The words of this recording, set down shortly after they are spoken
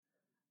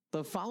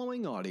The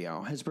following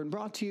audio has been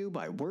brought to you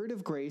by Word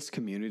of Grace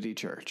Community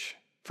Church.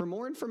 For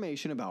more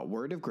information about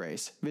Word of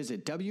Grace,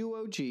 visit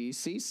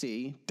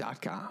WOGCC.com.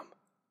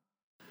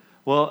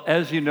 Well,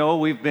 as you know,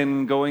 we've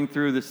been going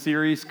through the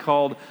series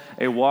called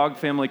a WOG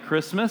Family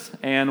Christmas,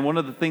 and one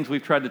of the things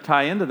we've tried to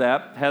tie into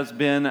that has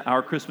been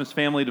our Christmas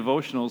family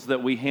devotionals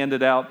that we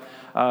handed out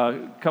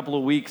a couple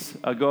of weeks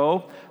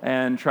ago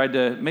and tried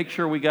to make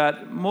sure we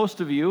got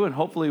most of you, and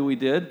hopefully we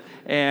did,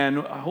 and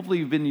hopefully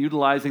you've been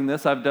utilizing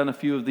this. I've done a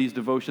few of these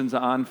devotions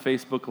on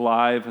Facebook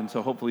Live, and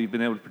so hopefully you've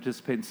been able to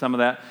participate in some of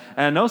that.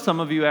 And I know some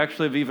of you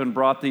actually have even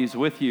brought these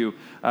with you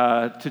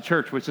to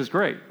church, which is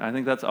great. I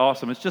think that's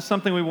awesome. It's just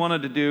something we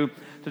wanted to do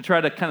to try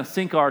to kind of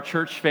sync our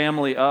church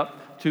family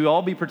up to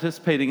all be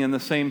participating in the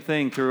same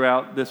thing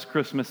throughout this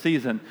Christmas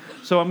season.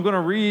 So I'm going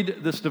to read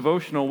this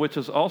devotional, which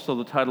is also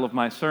the title of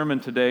my sermon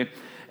today,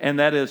 and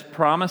that is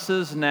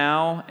Promises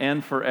Now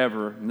and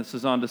Forever. And this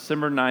is on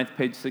December 9th,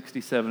 page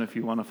 67, if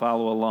you want to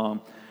follow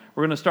along.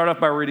 We're going to start off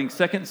by reading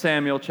 2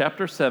 Samuel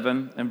chapter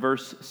 7 and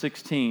verse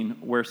 16,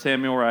 where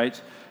Samuel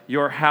writes,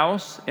 "Your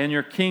house and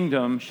your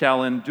kingdom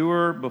shall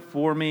endure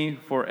before me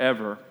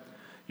forever.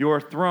 Your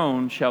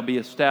throne shall be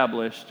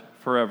established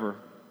forever."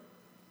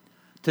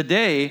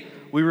 Today,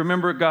 we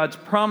remember God's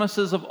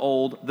promises of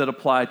old that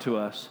apply to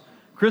us.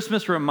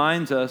 Christmas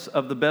reminds us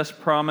of the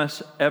best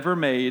promise ever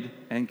made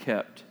and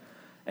kept.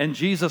 And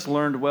Jesus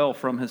learned well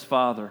from his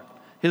Father,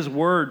 his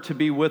word to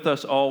be with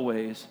us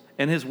always,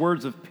 and his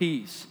words of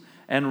peace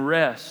and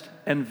rest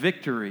and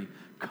victory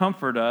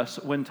comfort us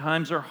when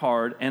times are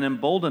hard and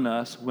embolden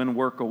us when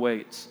work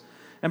awaits.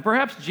 And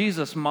perhaps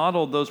Jesus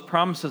modeled those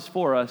promises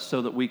for us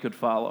so that we could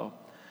follow.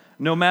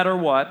 No matter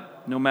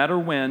what, no matter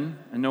when,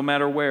 and no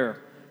matter where,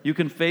 you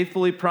can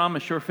faithfully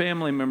promise your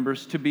family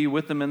members to be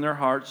with them in their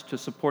hearts, to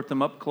support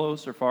them up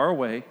close or far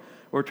away,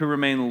 or to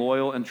remain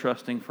loyal and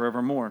trusting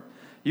forevermore.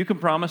 You can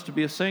promise to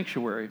be a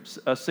sanctuary,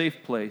 a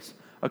safe place,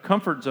 a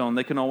comfort zone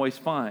they can always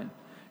find.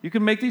 You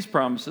can make these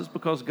promises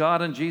because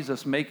God and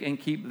Jesus make and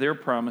keep their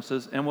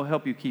promises and will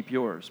help you keep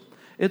yours.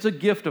 It's a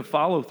gift of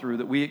follow-through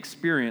that we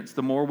experience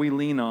the more we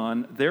lean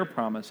on their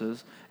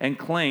promises and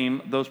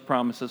claim those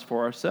promises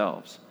for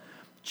ourselves.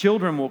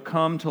 Children will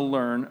come to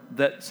learn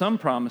that some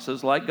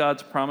promises, like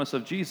God's promise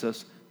of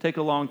Jesus, take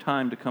a long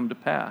time to come to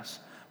pass.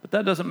 But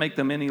that doesn't make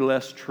them any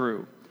less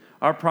true.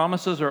 Our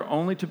promises are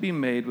only to be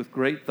made with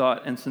great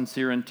thought and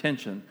sincere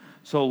intention.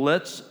 So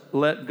let's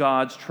let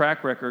God's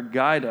track record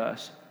guide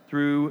us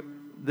through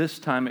this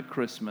time at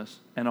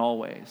Christmas and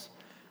always.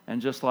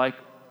 And just like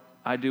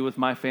I do with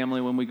my family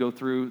when we go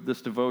through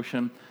this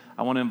devotion,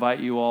 I want to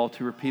invite you all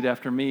to repeat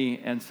after me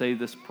and say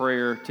this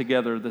prayer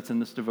together that's in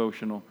this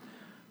devotional.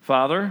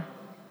 Father,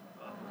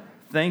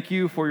 thank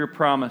you for your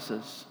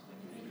promises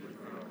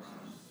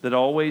that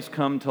always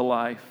come to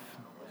life.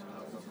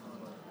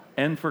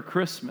 And for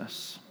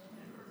Christmas,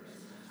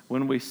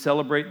 when we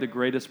celebrate the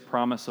greatest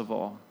promise of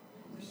all.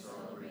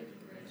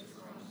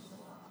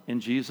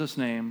 In Jesus'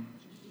 name,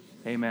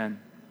 amen.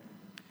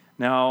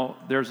 Now,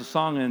 there's a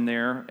song in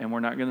there, and we're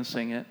not going to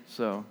sing it,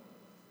 so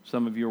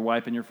some of you are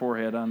wiping your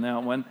forehead on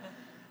that one.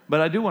 But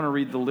I do want to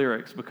read the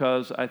lyrics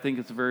because I think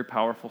it's a very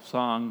powerful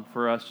song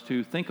for us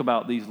to think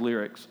about these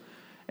lyrics.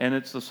 And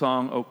it's the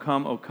song, O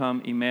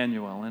Come,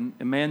 Emmanuel. And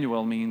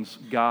Emmanuel means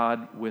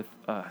God with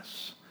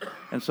us.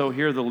 And so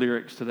here are the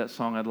lyrics to that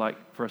song I'd like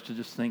for us to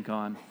just think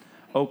on.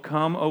 O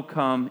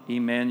come,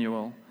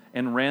 Emmanuel,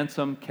 and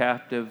ransom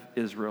captive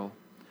Israel,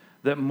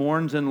 that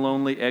mourns in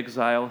lonely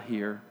exile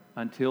here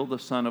until the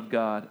Son of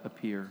God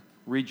appear.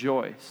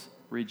 Rejoice,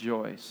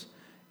 rejoice,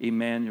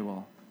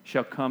 Emmanuel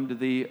shall come to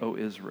thee, O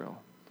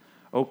Israel.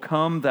 O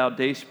come, thou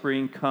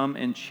dayspring, come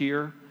and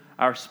cheer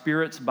our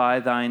spirits by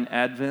thine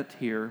advent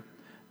here.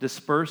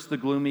 Disperse the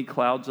gloomy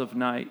clouds of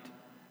night,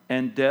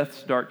 and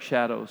death's dark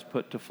shadows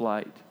put to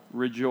flight.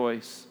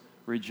 Rejoice,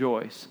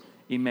 rejoice,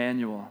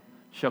 Emmanuel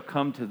shall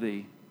come to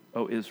thee,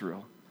 O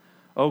Israel.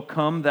 O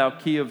come, thou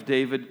key of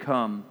David,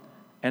 come,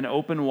 and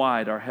open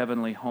wide our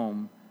heavenly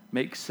home.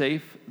 Make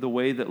safe the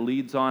way that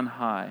leads on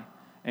high,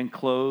 and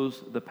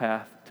close the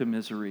path to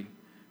misery.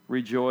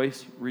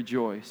 Rejoice,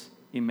 rejoice,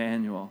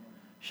 Emmanuel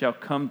shall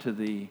come to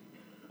thee,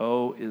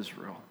 O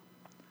Israel.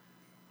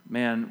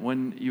 Man,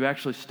 when you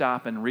actually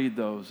stop and read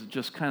those, it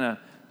just kind of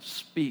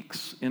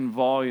speaks in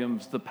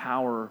volumes the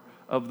power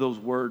of those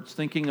words,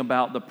 thinking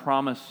about the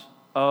promise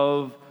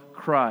of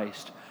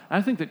Christ.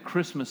 I think that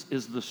Christmas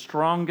is the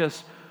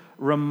strongest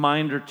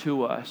reminder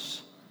to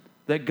us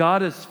that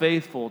God is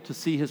faithful to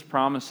see his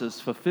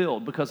promises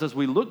fulfilled. Because as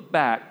we look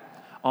back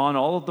on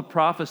all of the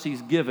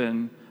prophecies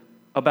given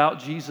about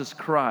Jesus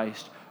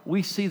Christ,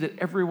 we see that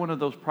every one of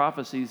those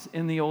prophecies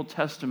in the Old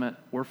Testament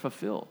were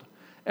fulfilled.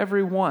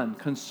 Every one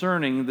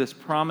concerning this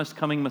promised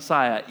coming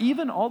Messiah,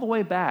 even all the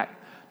way back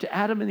to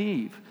Adam and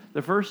Eve,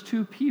 the first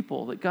two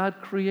people that God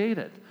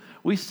created.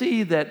 We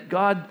see that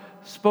God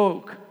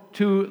spoke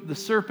to the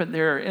serpent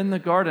there in the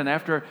garden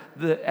after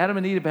Adam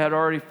and Eve had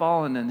already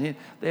fallen and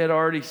they had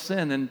already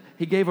sinned. And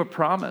he gave a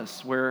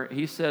promise where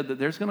he said that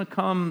there's going to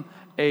come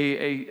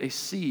a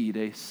seed,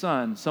 a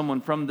son,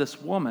 someone from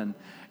this woman.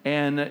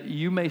 And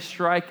you may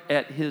strike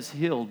at his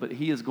heel, but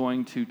he is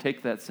going to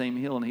take that same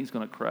heel and he's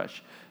going to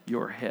crush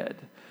your head.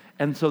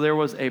 And so there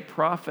was a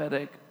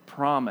prophetic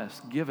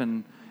promise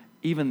given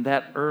even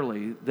that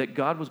early that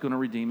God was going to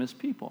redeem his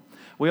people.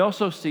 We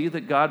also see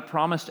that God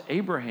promised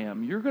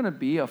Abraham, you're going to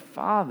be a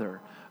father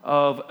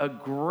of a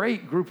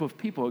great group of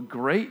people, a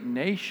great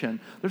nation.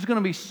 There's going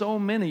to be so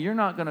many, you're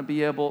not going to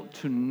be able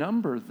to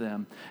number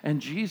them.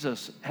 And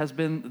Jesus has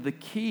been the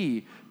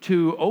key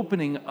to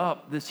opening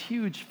up this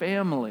huge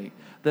family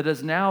that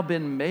has now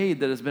been made,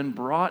 that has been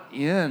brought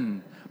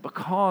in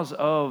because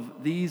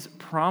of these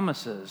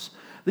promises.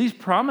 These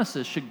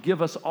promises should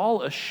give us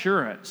all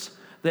assurance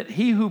that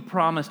he who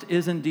promised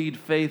is indeed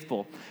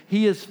faithful.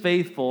 He is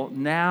faithful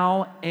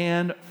now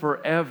and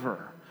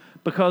forever,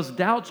 because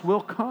doubts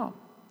will come.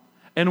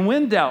 And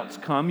when doubts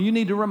come, you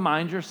need to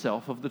remind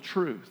yourself of the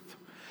truth.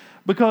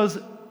 Because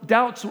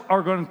doubts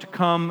are going to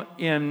come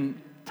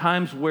in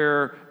times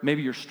where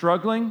maybe you're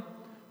struggling,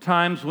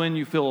 times when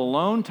you feel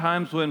alone,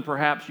 times when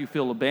perhaps you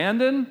feel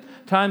abandoned,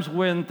 times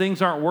when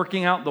things aren't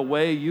working out the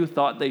way you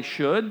thought they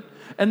should.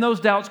 And those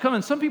doubts come,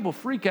 and some people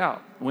freak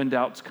out when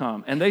doubts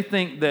come, and they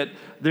think that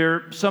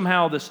they're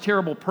somehow this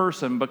terrible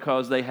person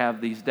because they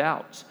have these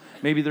doubts.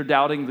 Maybe they're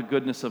doubting the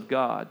goodness of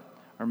God,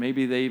 or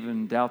maybe they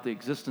even doubt the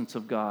existence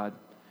of God.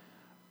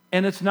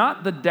 And it's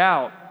not the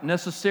doubt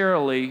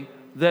necessarily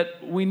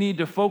that we need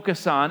to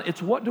focus on.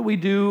 It's what do we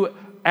do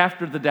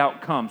after the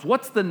doubt comes?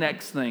 What's the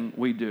next thing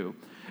we do?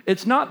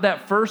 It's not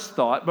that first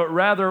thought, but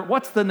rather,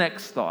 what's the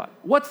next thought?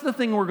 What's the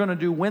thing we're going to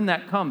do when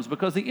that comes?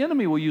 Because the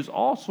enemy will use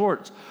all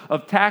sorts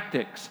of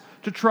tactics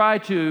to try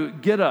to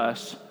get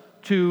us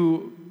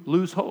to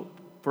lose hope,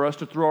 for us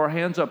to throw our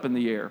hands up in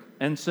the air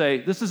and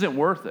say, this isn't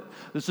worth it,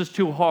 this is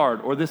too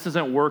hard, or this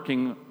isn't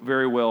working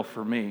very well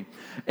for me,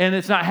 and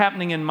it's not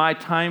happening in my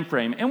time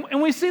frame.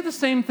 And we see the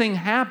same thing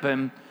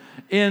happen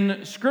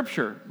in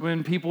Scripture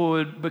when people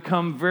would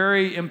become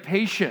very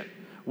impatient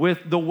with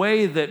the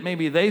way that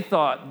maybe they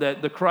thought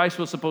that the Christ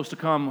was supposed to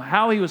come,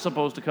 how he was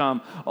supposed to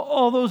come,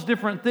 all those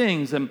different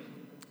things. And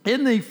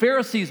in the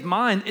Pharisees'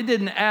 mind, it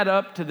didn't add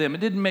up to them. It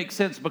didn't make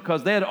sense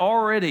because they had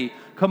already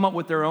come up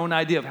with their own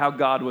idea of how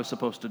God was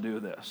supposed to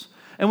do this.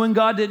 And when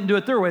God didn't do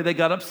it their way, they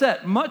got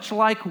upset, much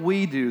like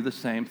we do the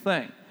same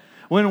thing.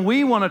 When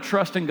we want to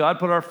trust in God,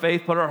 put our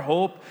faith, put our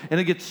hope, and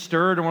it gets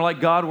stirred, and we're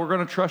like, God, we're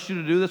going to trust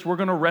you to do this. We're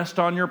going to rest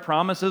on your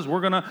promises. We're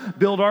going to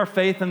build our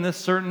faith in this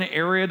certain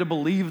area to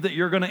believe that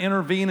you're going to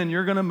intervene and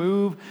you're going to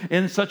move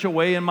in such a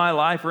way in my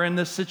life or in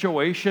this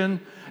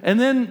situation. And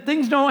then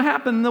things don't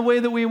happen the way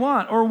that we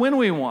want or when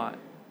we want.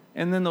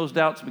 And then those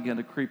doubts begin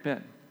to creep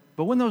in.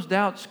 But when those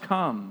doubts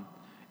come,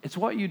 it's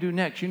what you do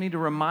next. You need to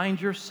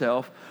remind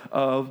yourself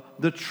of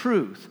the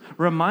truth.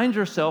 Remind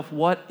yourself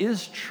what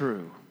is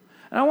true.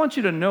 And I want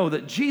you to know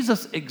that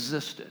Jesus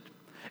existed.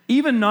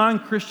 Even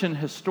non-Christian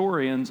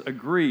historians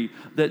agree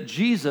that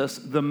Jesus,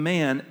 the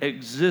man,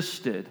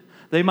 existed.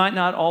 They might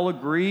not all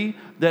agree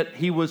that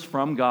he was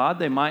from God.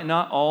 They might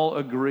not all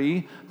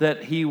agree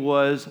that he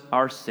was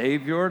our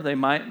Savior. They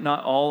might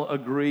not all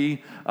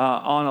agree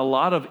on a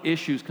lot of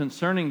issues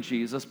concerning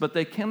Jesus, but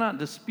they cannot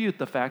dispute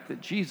the fact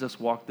that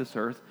Jesus walked this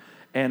earth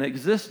and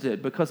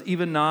existed, because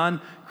even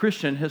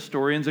non-Christian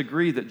historians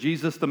agree that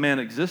Jesus, the man,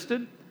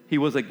 existed. He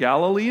was a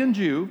Galilean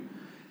Jew.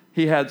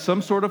 He had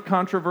some sort of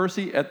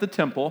controversy at the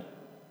temple.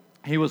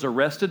 He was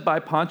arrested by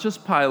Pontius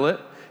Pilate.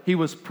 He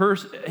was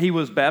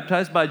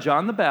baptized by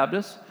John the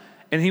Baptist,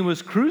 and he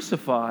was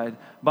crucified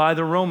by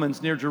the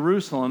Romans near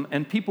Jerusalem,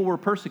 and people were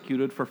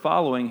persecuted for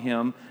following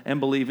him and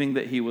believing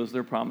that he was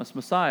their promised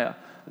Messiah.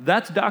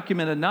 That's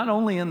documented not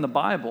only in the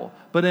Bible,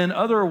 but in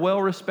other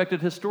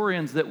well-respected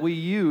historians that we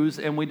use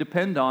and we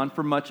depend on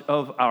for much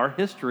of our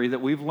history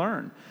that we've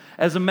learned.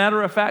 As a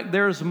matter of fact,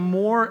 there's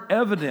more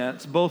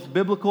evidence, both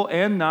biblical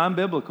and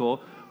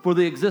non-biblical, for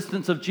the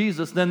existence of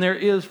Jesus than there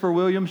is for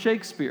William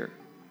Shakespeare.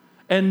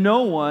 And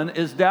no one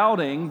is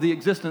doubting the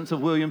existence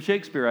of William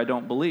Shakespeare, I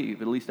don't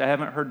believe. At least I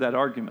haven't heard that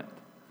argument.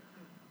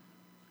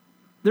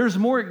 There's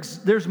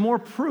more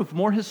proof,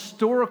 more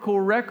historical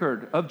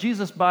record of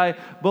Jesus by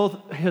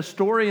both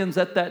historians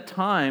at that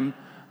time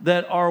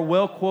that are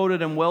well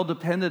quoted and well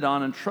depended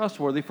on and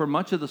trustworthy for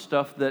much of the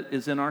stuff that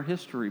is in our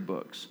history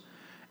books.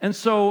 And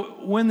so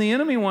when the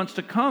enemy wants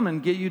to come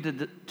and get you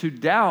to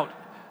doubt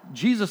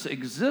Jesus'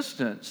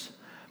 existence,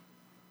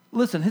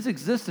 listen, his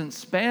existence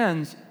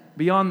spans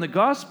beyond the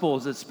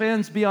Gospels. It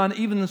spans beyond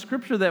even the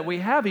Scripture that we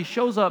have. He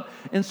shows up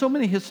in so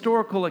many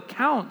historical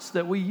accounts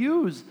that we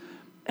use.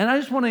 And I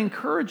just want to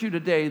encourage you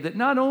today that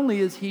not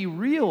only is he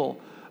real,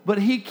 but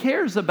he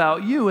cares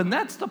about you. And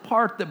that's the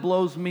part that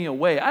blows me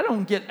away. I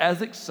don't get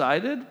as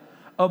excited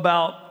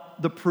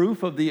about the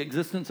proof of the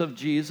existence of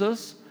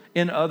Jesus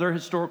in other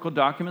historical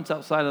documents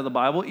outside of the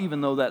Bible,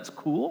 even though that's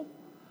cool.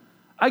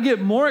 I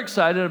get more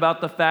excited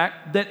about the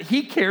fact that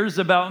he cares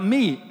about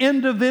me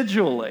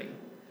individually,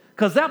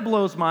 because that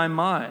blows my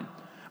mind.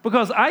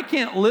 Because I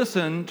can't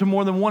listen to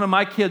more than one of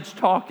my kids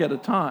talk at a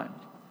time.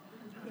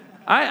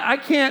 I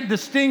can't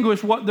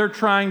distinguish what they're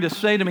trying to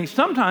say to me.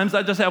 Sometimes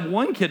I just have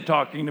one kid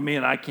talking to me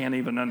and I can't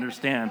even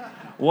understand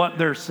what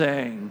they're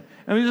saying.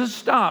 I mean, just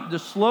stop,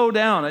 just slow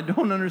down. I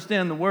don't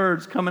understand the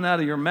words coming out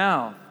of your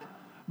mouth.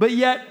 But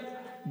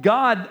yet,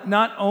 God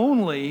not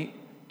only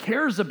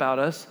cares about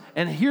us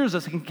and hears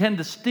us and can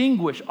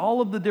distinguish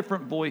all of the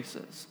different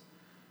voices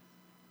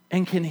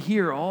and can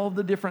hear all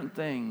the different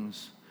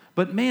things.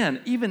 But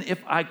man, even if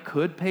I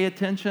could pay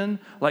attention,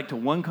 like to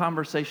one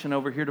conversation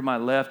over here to my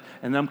left,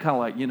 and I'm kind of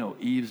like,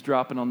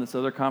 eavesdropping on this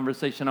other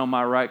conversation on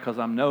my right because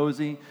I'm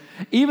nosy.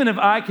 Even if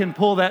I can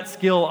pull that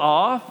skill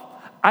off,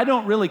 I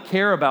don't really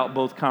care about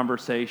both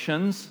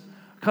conversations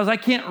because I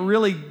can't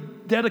really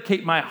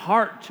dedicate my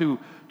heart to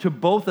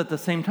both at the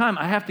same time.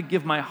 I have to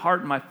give my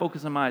heart and my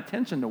focus and my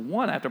attention to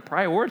one. I have to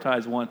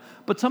prioritize one.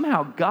 But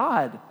somehow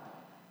God,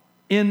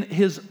 in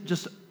his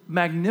just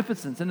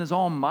magnificence and his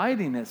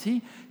almightiness,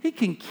 he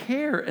can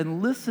care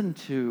and listen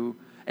to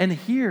and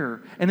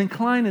hear and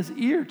incline his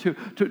ear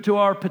to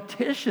our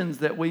petitions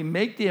that we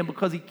make to him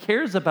because he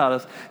cares about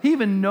us. He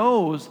even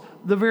knows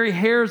the very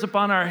hairs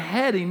upon our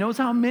head. He knows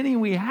how many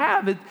we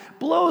have. It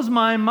blows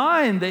my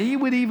mind that he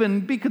would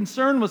even be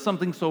concerned with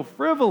something so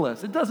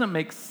frivolous. It doesn't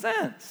make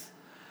sense.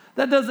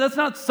 That's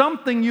not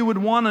something you would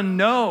want to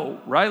know,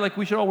 right? Like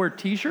we should all wear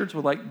t-shirts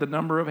with like the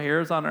number of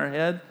hairs on our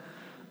head.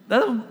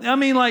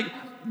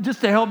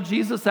 Just to help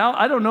Jesus out,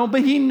 I don't know,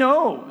 but he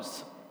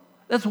knows.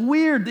 That's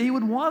weird that he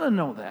would want to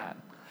know that.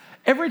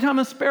 Every time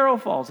a sparrow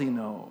falls, he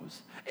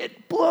knows.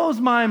 It blows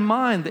my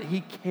mind that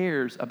he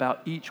cares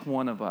about each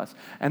one of us.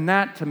 And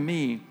that, to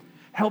me,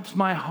 helps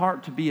my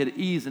heart to be at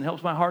ease and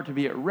helps my heart to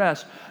be at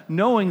rest,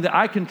 knowing that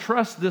I can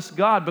trust this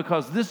God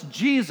because this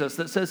Jesus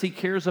that says he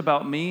cares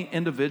about me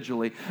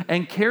individually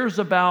and cares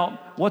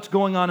about what's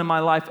going on in my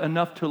life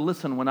enough to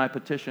listen when I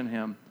petition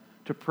him,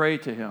 to pray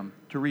to him,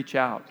 to reach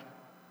out,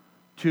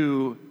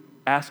 to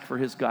ask for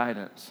his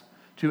guidance,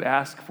 to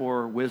ask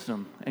for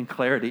wisdom and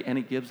clarity, and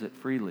he gives it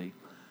freely.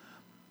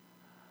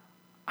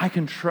 I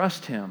can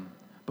trust him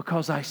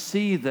because I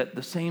see that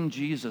the same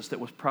Jesus that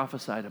was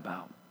prophesied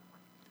about,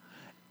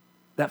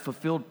 that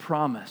fulfilled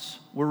promise,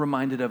 we're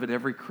reminded of it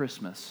every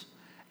Christmas,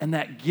 and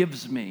that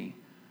gives me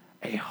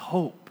a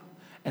hope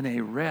and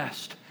a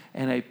rest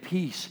and a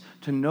peace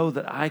to know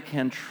that I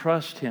can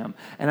trust him.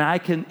 And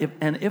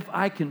if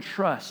I can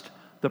trust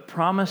the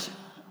promise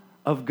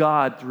of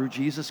God through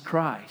Jesus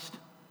Christ,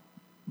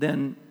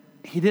 then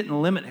he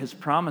didn't limit his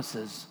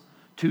promises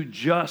to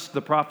just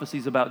the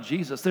prophecies about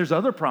Jesus. There's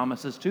other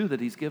promises too that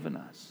he's given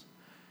us.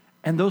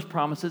 And those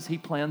promises, he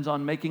plans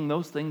on making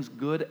those things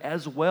good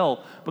as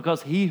well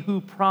because he who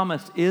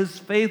promised is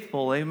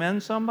faithful. Amen,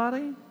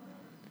 somebody?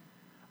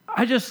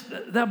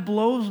 That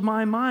blows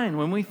my mind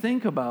when we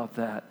think about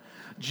that.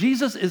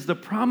 Jesus is the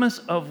promise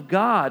of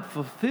God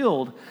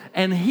fulfilled,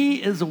 and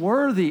he is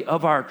worthy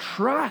of our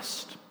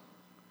trust.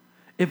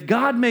 If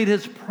God made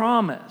his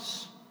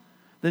promise,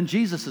 then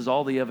Jesus is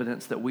all the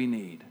evidence that we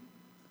need.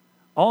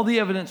 All the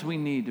evidence we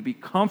need to be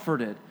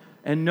comforted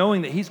and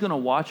knowing that he's going to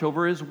watch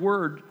over his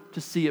word to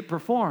see it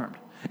performed.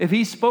 If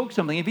he spoke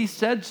something, if he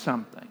said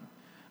something,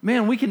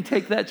 man, we can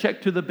take that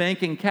check to the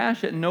bank and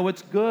cash it and know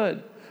it's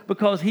good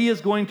because he is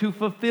going to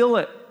fulfill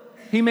it.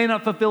 He may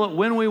not fulfill it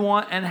when we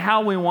want and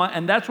how we want,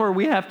 and that's where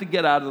we have to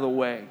get out of the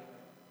way.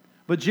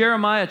 But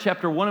Jeremiah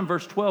chapter 1 and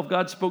verse 12,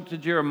 God spoke to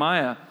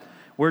Jeremiah,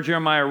 where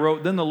Jeremiah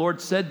wrote, "Then the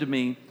Lord said to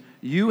me,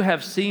 you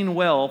have seen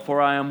well,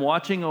 for I am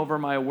watching over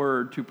my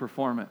word to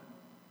perform it."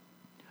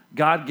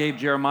 God gave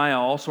Jeremiah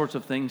all sorts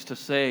of things to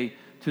say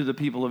to the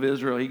people of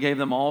Israel. He gave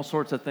them all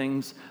sorts of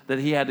things that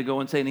he had to go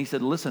and say. And he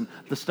said, listen,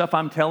 the stuff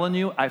I'm telling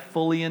you, I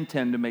fully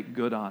intend to make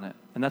good on it.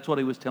 And that's what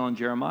he was telling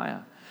Jeremiah.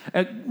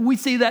 And we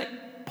see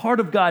that part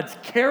of God's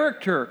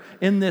character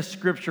in this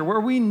scripture where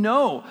we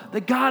know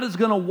that God is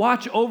going to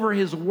watch over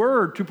his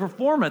word to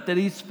perform it, that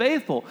he's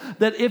faithful,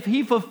 that if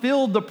he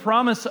fulfilled the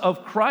promise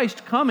of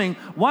Christ coming,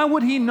 why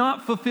would he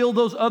not fulfill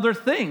those other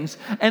things?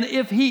 And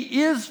if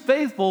he is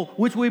faithful,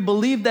 which we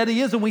believe that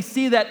he is, and we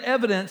see that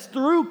evidence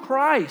through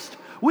Christ,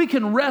 we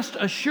can rest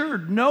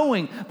assured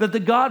knowing that the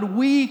God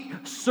we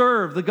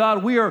serve, the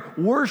God we are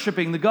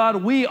worshiping, the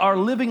God we are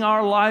living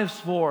our lives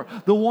for,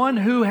 the one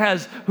who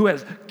has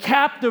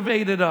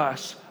captivated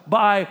us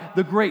by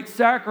the great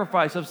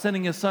sacrifice of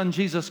sending his son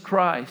Jesus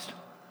Christ,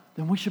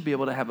 then we should be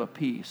able to have a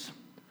peace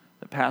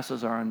that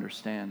passes our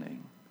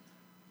understanding,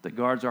 that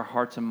guards our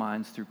hearts and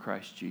minds through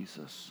Christ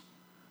Jesus,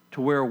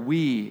 to where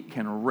we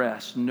can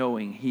rest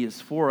knowing he is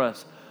for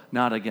us,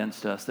 not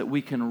against us, that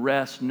we can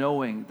rest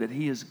knowing that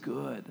he is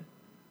good.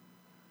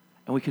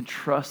 And we can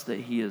trust that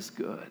he is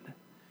good,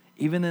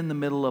 even in the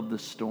middle of the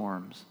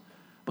storms.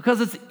 Because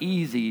it's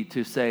easy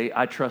to say,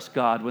 I trust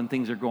God when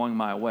things are going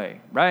my way,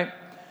 right?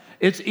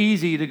 It's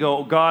easy to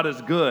go, God is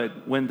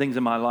good when things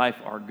in my life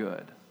are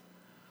good.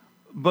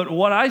 But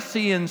what I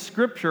see in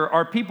Scripture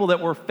are people that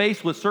were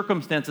faced with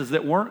circumstances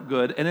that weren't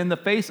good, and in the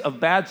face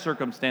of bad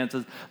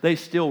circumstances, they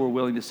still were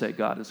willing to say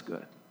God is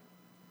good.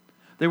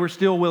 They were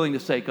still willing to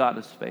say God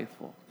is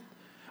faithful.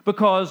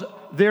 Because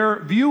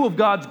their view of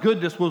God's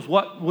goodness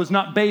was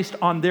not based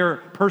on their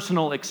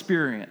personal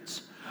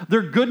experience.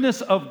 Their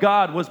goodness of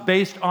God was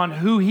based on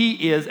who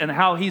he is and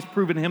how he's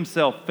proven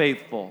himself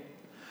faithful.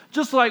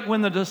 Just like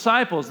when the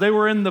disciples, they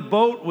were in the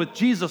boat with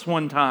Jesus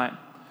one time,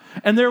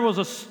 and there was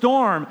a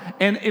storm.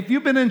 And if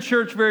you've been in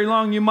church very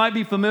long, you might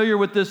be familiar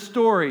with this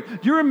story. Do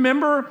you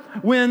remember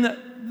when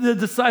the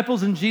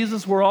disciples and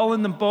Jesus were all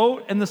in the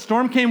boat and the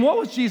storm came? What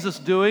was Jesus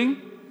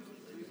doing?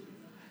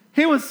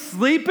 He was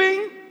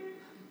sleeping.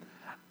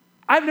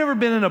 I've never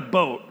been in a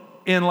boat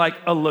in like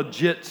a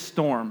legit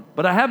storm,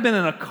 but I have been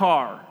in a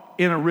car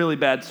in a really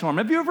bad storm.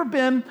 Have you ever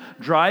been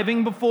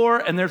driving before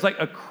and there's like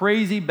a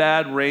crazy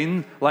bad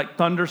rain, like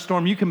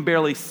thunderstorm? You can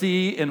barely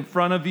see in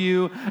front of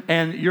you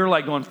and you're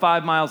like going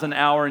 5 miles an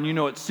hour and you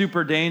know it's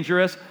super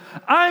dangerous.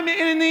 I'm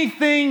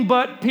anything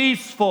but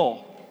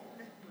peaceful.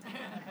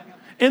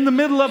 In the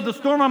middle of the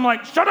storm, I'm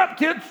like, shut up,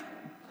 kids.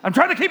 I'm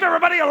trying to keep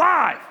everybody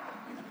alive.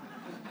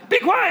 Be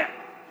quiet.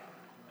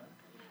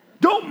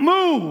 Don't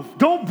move.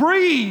 Don't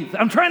breathe.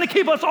 I'm trying to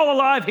keep us all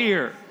alive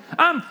here.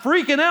 I'm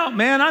freaking out,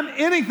 man. I'm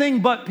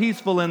anything but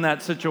peaceful in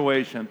that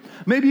situation.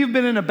 Maybe you've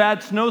been in a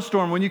bad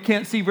snowstorm when you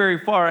can't see very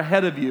far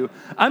ahead of you.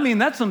 I mean,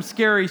 that's some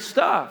scary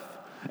stuff.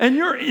 And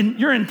you're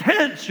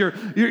intense.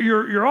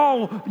 You're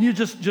all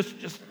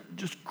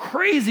just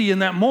crazy in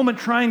that moment,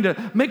 trying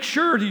to make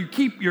sure that you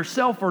keep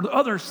yourself or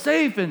others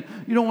safe, and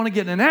you don't want to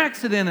get in an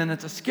accident, and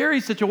it's a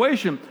scary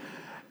situation.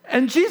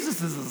 And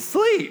Jesus is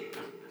asleep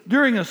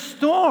during a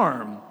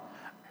storm.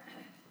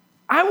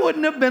 I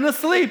wouldn't have been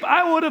asleep.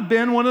 I would have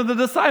been one of the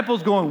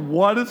disciples going,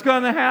 what is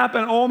going to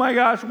happen? Oh my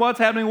gosh, what's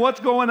happening?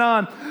 What's going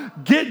on?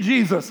 Get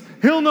Jesus.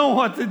 He'll know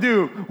what to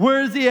do.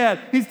 Where is he at?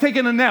 He's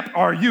taking a nap.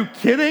 Are you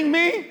kidding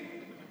me?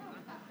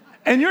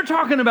 And you're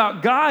talking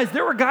about guys.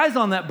 There were guys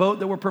on that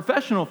boat that were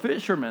professional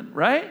fishermen,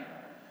 right?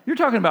 You're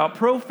talking about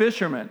pro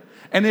fishermen.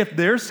 And if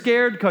they're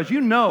scared, because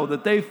you know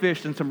that they've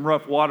fished in some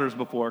rough waters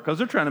before, because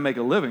they're trying to make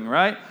a living,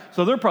 right?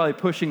 So they're probably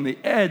pushing the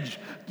edge,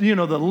 the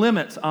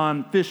limits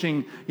on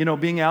fishing,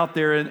 being out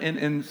there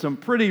in some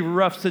pretty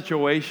rough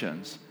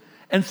situations.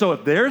 And so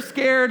if they're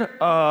scared,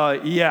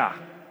 yeah,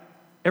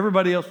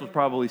 everybody else was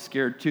probably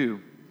scared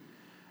too.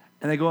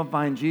 And they go and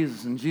find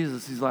Jesus, and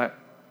Jesus, he's like,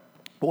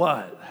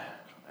 what?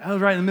 I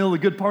was right in the middle of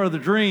the good part of the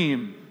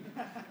dream.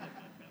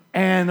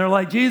 And they're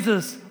like,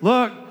 Jesus,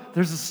 look,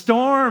 there's a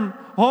storm.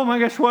 Oh my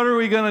gosh, what are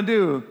we going to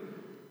do?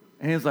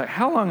 And he's like,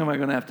 how long am I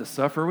going to have to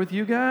suffer with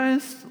you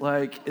guys?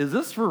 Like, is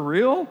this for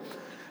real?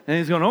 And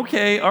he's going,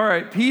 okay, all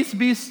right, peace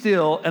be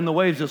still. And the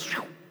waves just,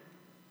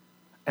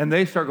 and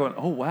they start going,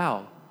 oh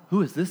wow,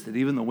 who is this that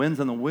even the winds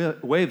and the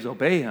waves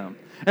obey him?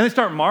 And they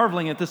start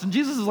marveling at this. And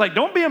Jesus is like,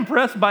 don't be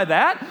impressed by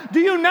that. Do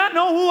you not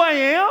know who I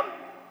am?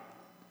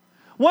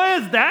 Why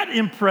is that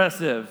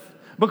impressive?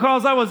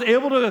 Because I was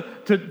able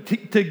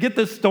to get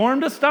this storm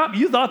to stop?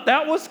 You thought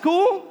that was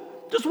cool?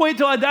 Just wait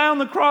till I die on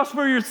the cross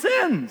for your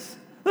sins.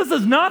 This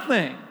is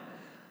nothing.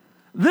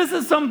 This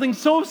is something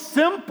so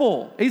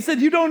simple. He said,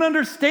 you don't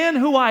understand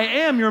who I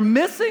am. You're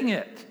missing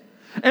it.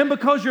 And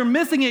because you're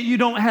missing it, you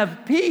don't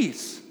have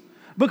peace.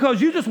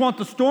 Because you just want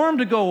the storm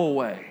to go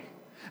away.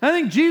 I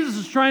think Jesus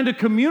is trying to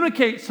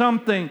communicate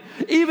something,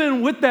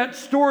 even with that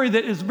story,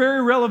 that is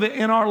very relevant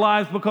in our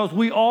lives, because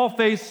we all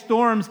face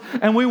storms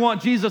and we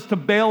want Jesus to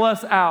bail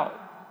us out.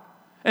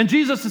 And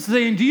Jesus is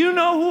saying, do you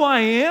know who I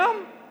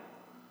am?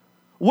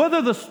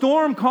 Whether the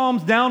storm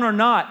calms down or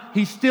not,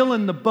 he's still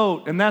in the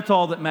boat, and that's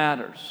all that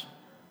matters.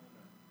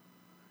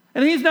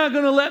 And he's not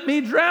going to let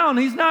me drown.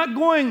 He's not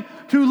going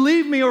to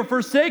leave me or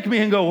forsake me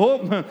and go,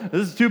 oh,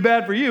 this is too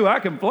bad for you. I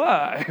can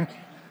fly.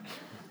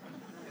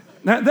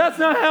 That's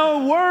not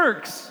how it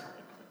works.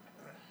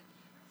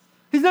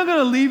 He's not going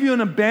to leave you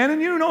and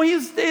abandon you. No, he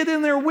stayed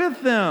in there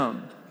with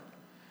them.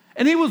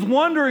 And he was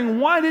wondering,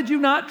 why did you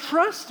not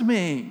trust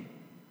me?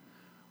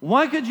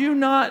 Why could you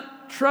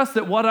not trust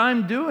that what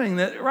I'm doing,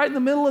 that right in the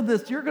middle of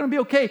this, you're going to be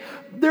okay?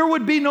 There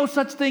would be no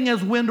such thing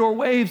as wind or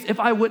waves if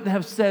I wouldn't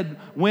have said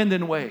wind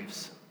and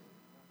waves.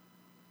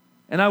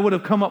 And I would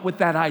have come up with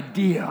that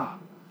idea.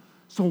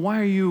 So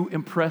why are you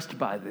impressed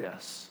by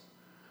this?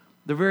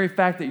 The very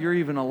fact that you're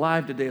even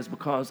alive today is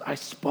because I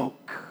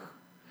spoke.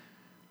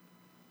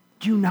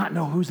 Do you not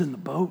know who's in the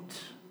boat?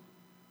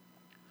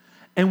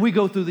 And we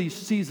go through these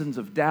seasons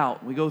of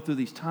doubt. We go through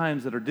these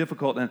times that are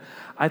difficult. And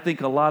I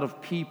think a lot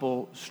of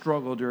people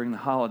struggle during the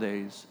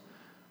holidays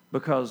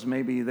because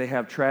maybe they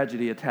have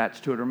tragedy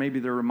attached to it, or maybe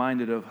they're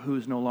reminded of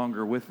who's no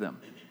longer with them.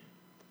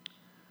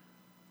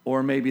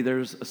 Or maybe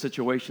there's a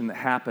situation that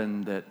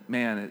happened that,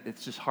 man,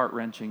 it's just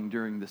heart-wrenching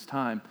during this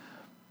time.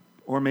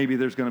 Or maybe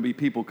there's going to be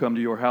people come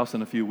to your house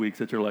in a few weeks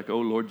that you're like, oh,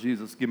 Lord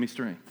Jesus, give me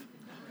strength.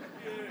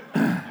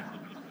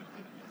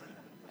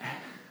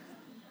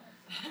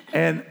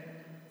 And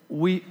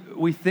we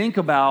think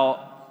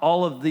about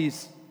all of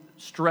these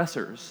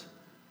stressors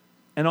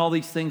and all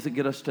these things that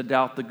get us to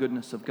doubt the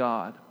goodness of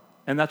God.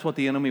 And that's what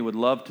the enemy would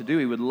love to do.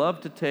 He would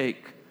love to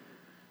take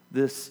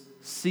this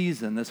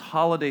season, this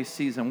holiday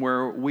season,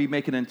 where we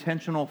make an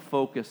intentional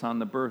focus on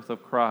the birth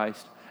of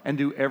Christ and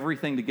do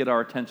everything to get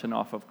our attention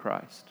off of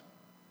Christ.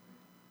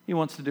 He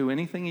wants to do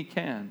anything he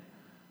can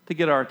to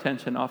get our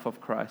attention off of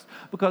Christ.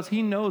 Because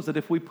he knows that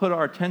if we put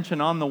our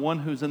attention on the one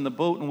who's in the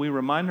boat and we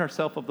remind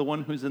ourselves of the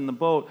one who's in the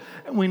boat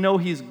and we know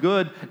he's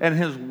good and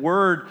his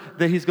word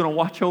that he's going to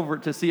watch over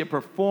it to see it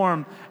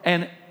perform,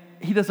 and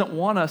he doesn't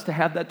want us to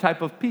have that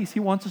type of peace. He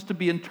wants us to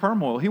be in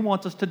turmoil. He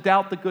wants us to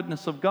doubt the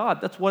goodness of God.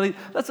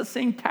 That's the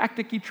same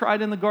tactic he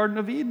tried in the Garden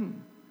of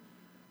Eden,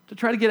 to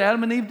try to get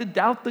Adam and Eve to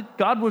doubt that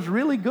God was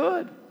really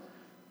good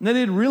and that he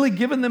had really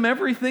given them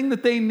everything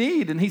that they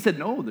need. And he said,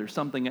 no, there's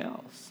something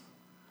else.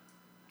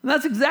 And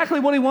that's exactly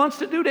what he wants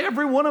to do to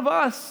every one of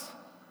us.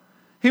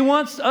 He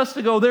wants us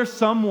to go, there's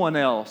someone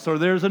else, or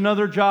there's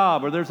another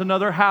job, or there's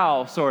another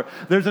house, or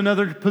there's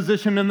another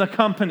position in the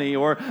company,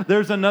 or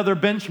there's another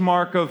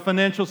benchmark of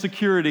financial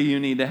security you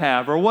need to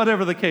have, or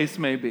whatever the case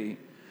may be.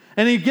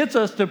 And he gets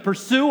us to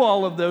pursue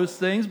all of those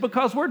things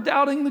because we're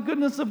doubting the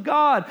goodness of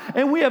God,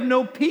 and we have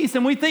no peace.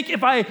 And we think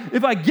if I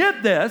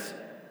get this,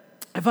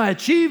 if I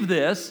achieve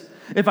this,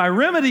 if I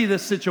remedy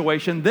this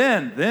situation,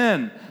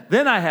 then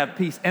I have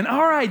peace. And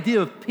our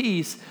idea of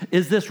peace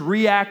is this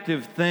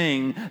reactive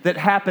thing that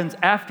happens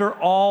after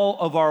all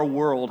of our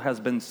world has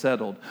been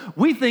settled.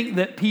 We think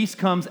that peace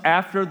comes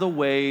after the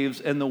waves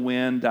and the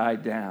wind die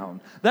down.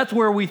 That's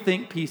where we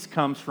think peace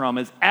comes from,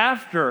 is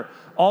after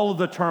all of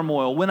the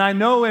turmoil, when I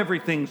know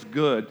everything's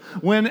good,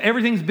 when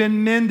everything's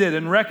been mended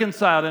and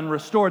reconciled and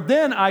restored,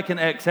 then I can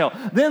exhale.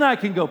 Then I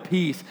can go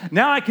peace.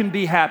 Now I can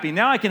be happy.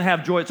 Now I can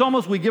have joy. It's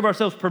almost we give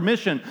ourselves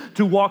permission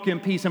to walk in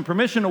peace and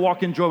permission to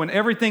walk in joy when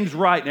everything's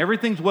right and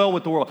everything's well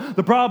with the world.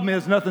 The problem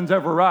is nothing's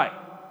ever right.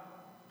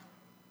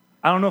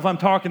 I don't know if I'm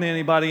talking to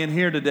anybody in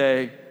here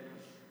today,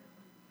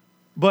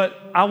 but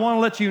I want to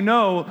let you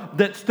know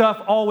that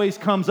stuff always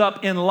comes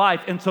up in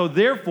life. And so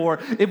therefore,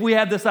 if we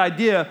have this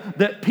idea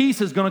that peace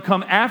is going to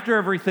come after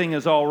everything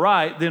is all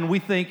right, then we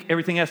think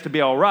everything has to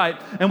be all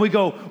right. And we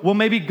go, well,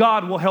 maybe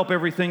God will help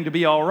everything to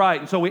be all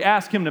right. And so we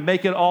ask him to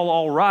make it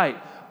all right.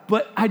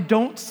 But I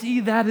don't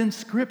see that in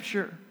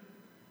Scripture.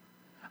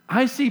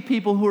 I see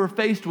people who are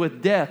faced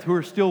with death who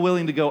are still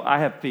willing to go, I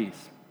have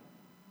peace.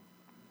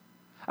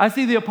 I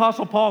see the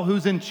Apostle Paul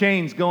who's in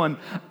chains going,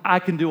 I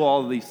can do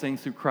all of these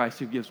things through Christ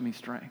who gives me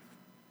strength.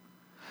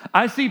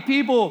 I see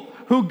people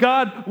who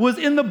God was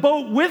in the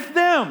boat with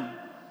them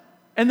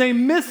and they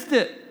missed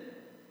it,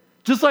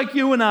 just like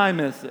you and I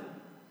miss it,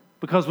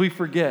 because we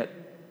forget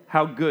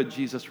how good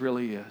Jesus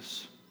really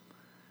is.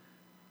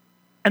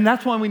 And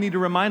that's why we need to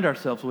remind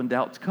ourselves when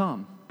doubts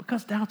come,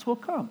 because doubts will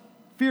come.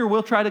 Fear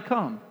will try to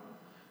come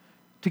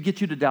to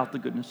get you to doubt the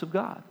goodness of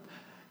God.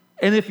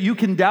 And if you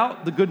can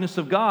doubt the goodness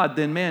of God,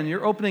 then man,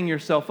 you're opening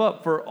yourself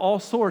up for all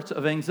sorts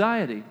of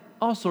anxiety,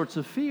 all sorts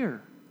of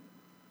fear,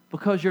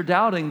 because you're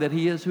doubting that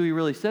he is who he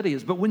really said he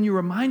is. But when you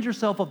remind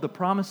yourself of the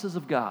promises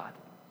of God,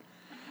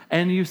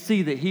 and you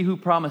see that he who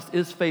promised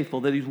is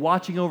faithful, that he's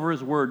watching over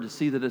his word to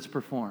see that it's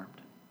performed,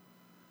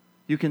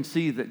 you can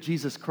see that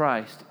Jesus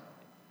Christ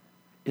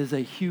is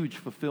a huge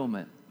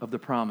fulfillment of the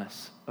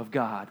promise of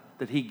God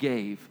that he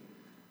gave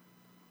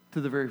to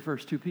the very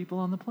first two people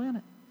on the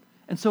planet.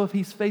 And so if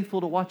he's faithful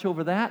to watch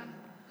over that,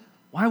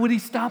 why would he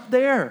stop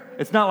there?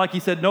 It's not like he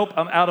said, nope,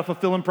 I'm out of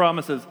fulfilling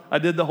promises. I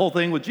did the whole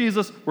thing with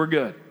Jesus. We're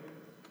good.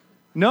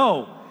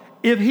 No.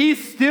 If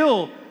he's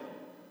still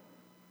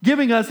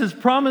giving us his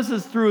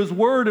promises through his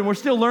word and we're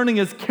still learning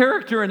his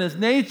character and his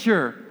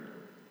nature,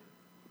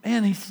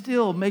 man, he's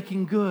still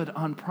making good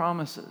on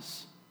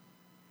promises.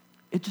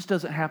 It just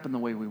doesn't happen the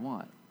way we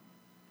want.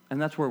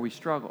 And that's where we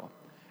struggle.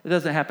 It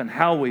doesn't happen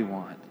how we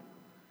want.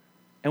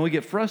 And we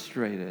get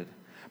frustrated.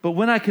 But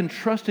when I can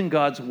trust in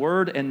God's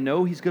word and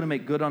know he's going to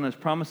make good on his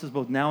promises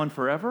both now and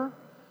forever,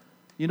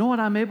 you know what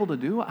I'm able to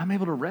do? I'm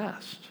able to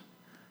rest.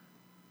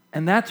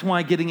 And that's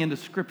why getting into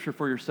Scripture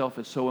for yourself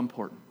is so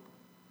important.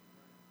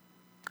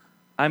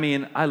 I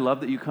mean, I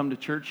love that you come to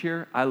church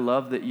here. I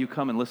love that you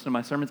come and listen to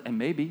my sermons. And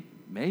maybe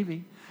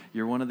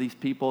you're one of these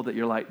people that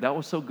you're like, that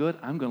was so good,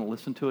 I'm going to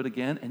listen to it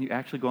again. And you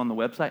actually go on the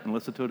website and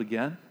listen to it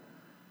again.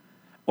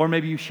 Or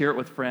maybe you share it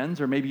with friends,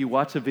 or maybe you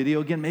watch a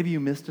video again. Maybe you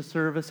missed a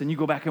service and you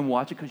go back and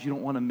watch it because you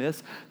don't want to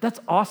miss. That's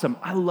awesome.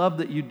 I love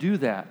that you do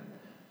that.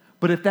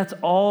 But if that's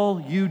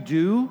all you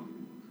do,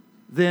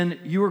 then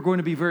you are going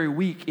to be very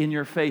weak in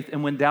your faith.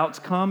 And when doubts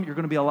come, you're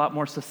going to be a lot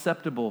more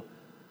susceptible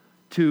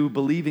to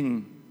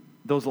believing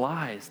those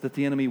lies that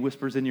the enemy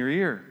whispers in your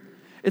ear.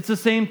 It's the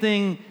same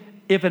thing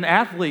if an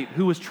athlete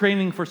who was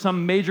training for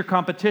some major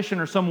competition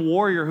or some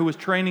warrior who was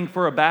training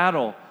for a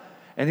battle,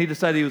 and he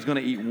decided he was going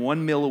to eat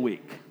 1 meal a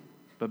week.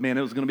 But man,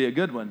 it was going to be a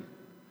good one.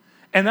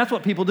 And that's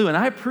what people do. And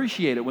I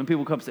appreciate it when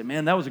people come and say,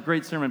 man, that was a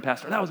great sermon,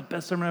 Pastor. That was the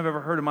best sermon I've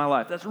ever heard in my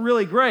life. That's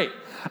really great.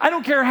 I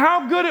don't care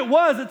how good it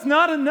was. It's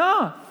not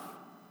enough.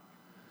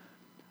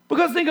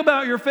 Because think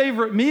about your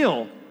favorite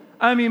meal.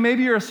 I mean,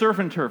 maybe you're a surf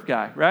and turf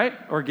guy, right?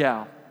 Or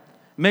gal.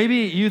 Maybe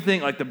you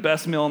think like the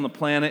best meal on the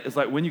planet is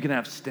like when you can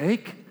have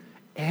steak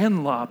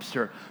and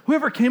lobster.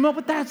 Whoever came up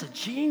with that's a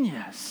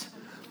genius.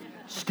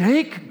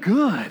 Steak,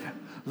 good.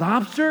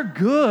 Lobster,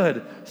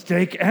 good.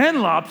 Steak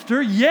and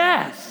lobster,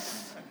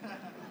 yes.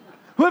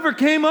 Whoever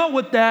came up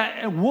with that,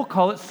 and we'll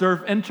call it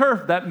surf and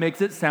turf. That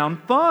makes it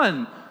sound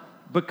fun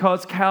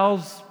because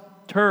cow's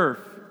turf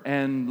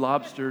and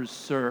lobsters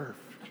serve.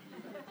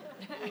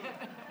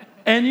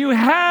 And you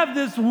have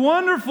this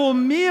wonderful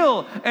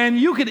meal, and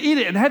you could eat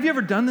it. And have you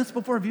ever done this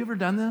before? Have you ever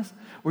done this?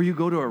 Where you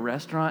go to a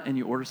restaurant and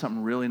you order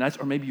something really nice,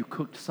 or maybe you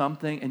cooked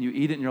something and you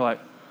eat it and you're like,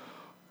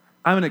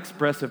 I'm an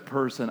expressive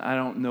person. I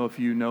don't know if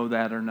you know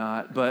that or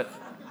not, but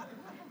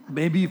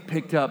maybe you've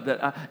picked up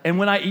that. And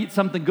when I eat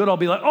something good, I'll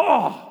be like,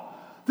 oh,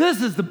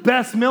 this is the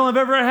best meal I've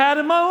ever had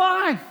in my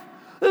life.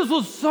 This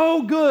was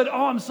so good.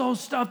 Oh, I'm so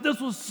stuffed.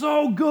 This was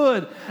so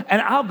good.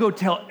 And I'll go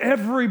tell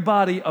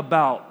everybody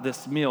about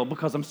this meal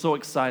because I'm so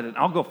excited.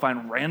 I'll go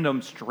find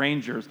random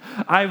strangers.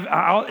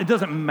 It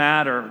doesn't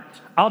matter.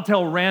 I'll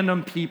tell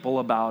random people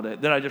about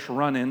it that I just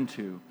run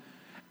into.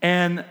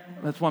 And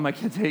that's why my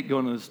kids hate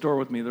going to the store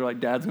with me. They're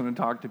like, Dad's going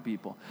to talk to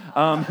people.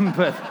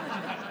 But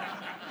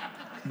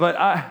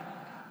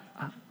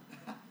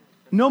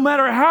no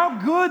matter how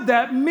good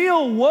that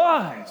meal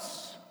was,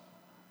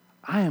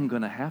 I am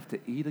going to have to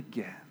eat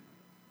again.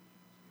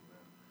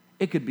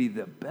 It could be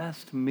the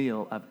best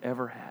meal I've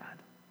ever had.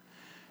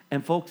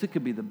 And folks, it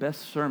could be the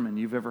best sermon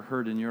you've ever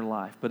heard in your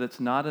life, but it's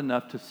not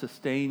enough to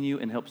sustain you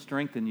and help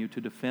strengthen you to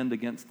defend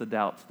against the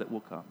doubts that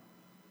will come.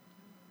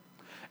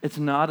 It's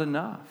not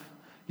enough.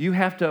 You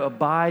have to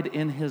abide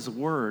in His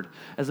Word.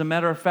 As a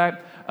matter of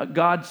fact,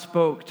 God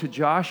spoke to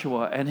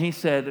Joshua and He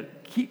said,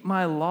 keep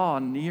my law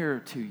near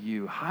to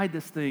you. Hide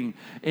this thing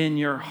in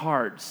your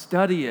heart.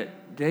 Study it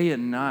day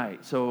and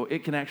night so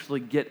it can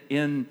actually get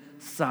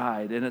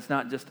inside and it's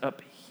not just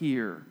up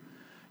here.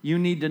 You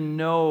need to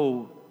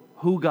know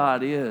who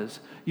God is.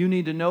 You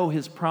need to know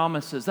His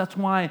promises. That's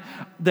why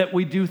that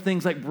we do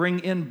things like bring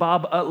in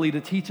Bob Utley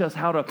to teach us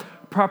how to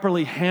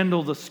properly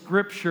handle the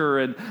Scripture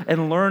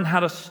and learn how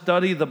to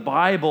study the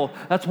Bible.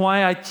 That's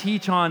why I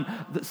teach on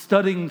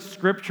studying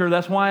Scripture.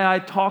 That's why I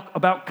talk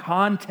about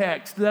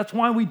context. That's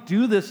why we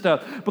do this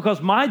stuff. Because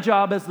my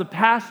job as the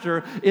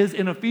pastor is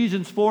in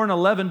Ephesians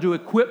 4:11 to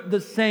equip the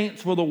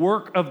saints for the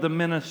work of the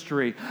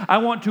ministry. I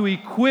want to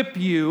equip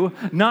you,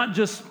 not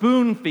just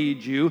spoon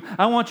feed you.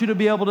 I want you to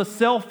be able to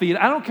self-feed.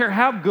 I don't care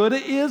how good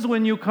it is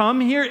when you come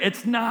here.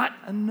 It's not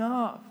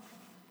enough.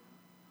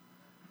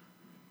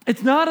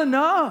 It's not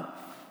enough.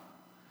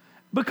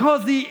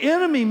 Because the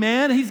enemy,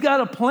 man, he's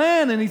got a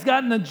plan and he's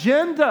got an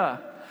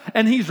agenda.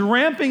 And he's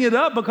ramping it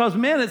up because,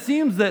 man, it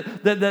seems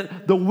that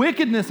the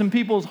wickedness in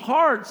people's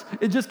hearts,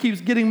 it just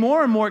keeps getting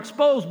more and more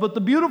exposed. But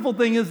the beautiful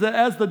thing is that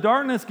as the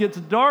darkness gets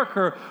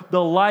darker,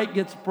 the light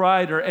gets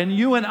brighter. And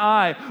you and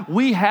I,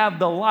 we have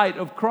the light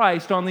of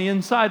Christ on the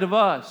inside of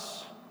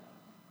us.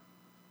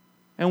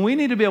 And we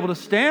need to be able to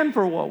stand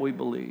for what we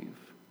believe.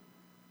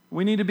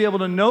 We need to be able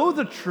to know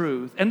the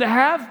truth and to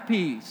have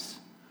peace.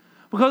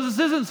 Because this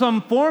isn't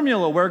some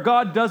formula where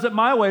God does it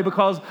my way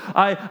because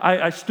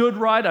I stood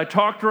right, I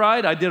talked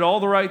right, I did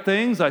all the right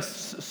things, I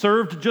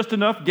served just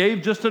enough,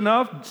 gave just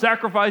enough,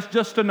 sacrificed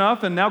just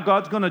enough, and now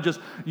God's going to just,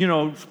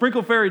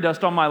 sprinkle fairy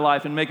dust on my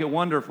life and make it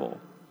wonderful.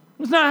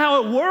 It's not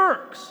how it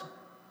works.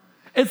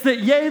 It's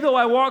that, yea, though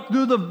I walk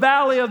through the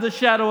valley of the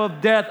shadow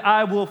of death,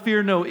 I will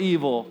fear no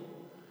evil.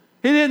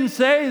 He didn't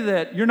say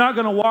that you're not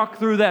going to walk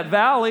through that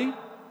valley.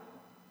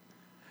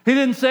 He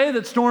didn't say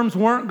that storms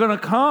weren't going to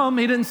come.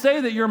 He didn't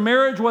say that your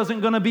marriage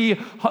wasn't going to be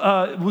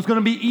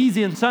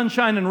easy and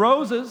sunshine and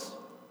roses.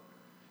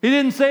 He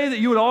didn't say that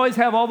you would always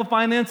have all the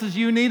finances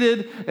you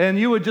needed and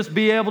you would just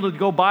be able to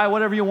go buy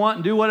whatever you want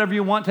and do whatever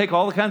you want, take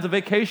all the kinds of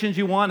vacations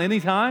you want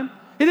anytime.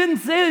 He didn't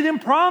say, he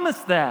didn't promise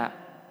that.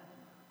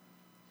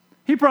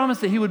 He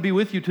promised that He would be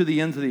with you to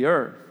the ends of the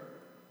earth.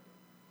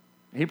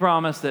 He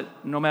promised that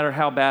no matter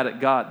how bad it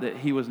got, that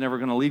He was never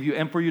going to leave you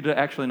and for you to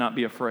actually not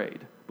be afraid.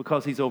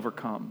 Because He's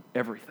overcome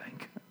everything.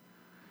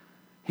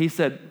 He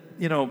said,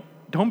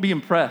 don't be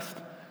impressed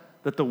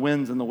that the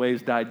winds and the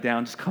waves died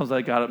down just because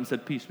I got up and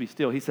said, peace be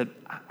still. He said,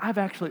 I've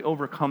actually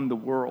overcome the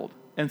world.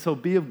 And so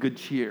be of good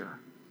cheer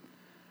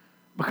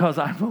because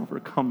I've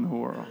overcome the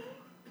world.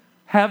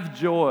 Have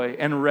joy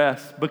and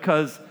rest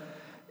because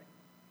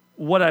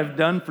what I've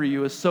done for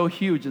you is so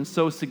huge and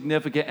so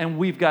significant. And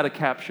we've got to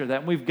capture that.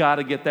 And we've got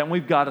to get that. And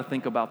we've got to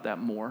think about that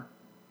more.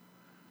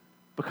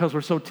 Because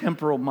we're so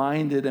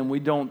temporal-minded and we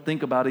don't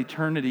think about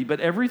eternity. But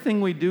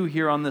everything we do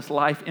here on this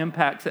life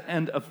impacts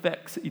and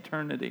affects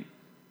eternity.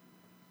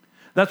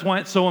 That's why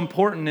it's so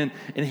important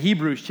in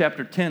Hebrews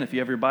chapter 10. If you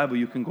have your Bible,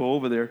 you can go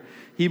over there.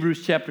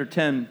 Hebrews chapter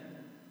 10,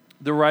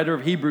 the writer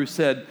of Hebrews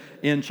said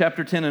in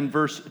chapter 10 and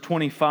verse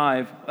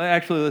 25.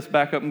 Actually, let's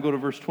back up and go to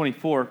verse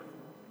 24.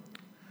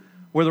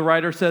 Where the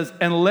writer says,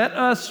 and let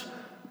us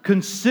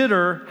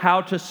consider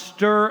how to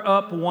stir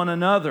up one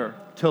another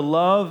to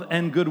love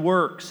and good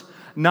works,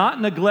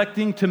 not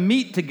neglecting to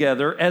meet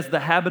together as the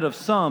habit of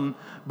some,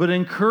 but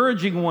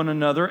encouraging one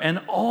another, and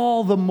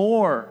all the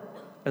more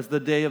as the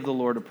day of the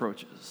Lord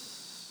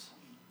approaches.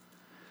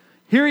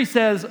 Here he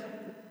says,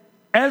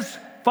 as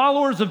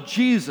followers of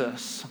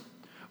Jesus,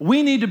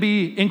 we need to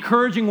be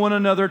encouraging one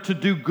another to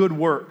do good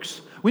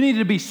works. We need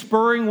to be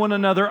spurring one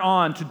another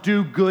on to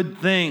do good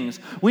things.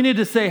 We need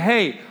to say,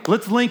 hey,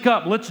 let's link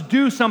up. Let's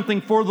do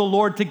something for the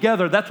Lord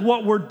together. That's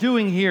what we're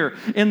doing here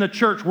in the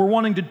church. We're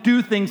wanting to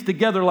do things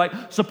together, like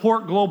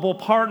support global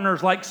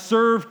partners, like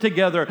serve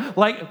together,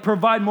 like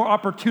provide more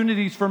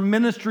opportunities for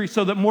ministry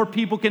so that more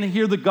people can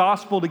hear the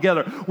gospel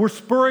together. We're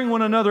spurring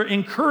one another,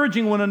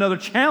 encouraging one another,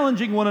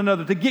 challenging one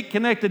another to get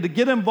connected, to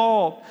get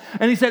involved.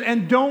 And he said,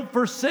 and don't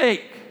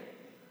forsake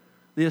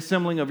the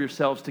assembling of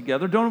yourselves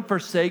together. Don't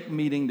forsake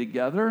meeting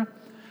together.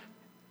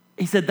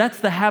 He said that's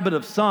the habit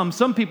of some.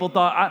 Some people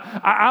thought,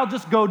 I'll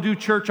just go do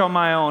church on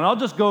my own. I'll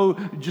just go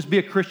just be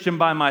a Christian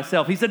by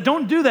myself. He said,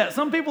 don't do that.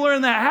 Some people are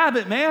in that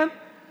habit, man.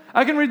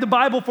 I can read the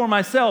Bible for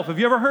myself. Have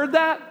you ever heard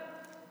that?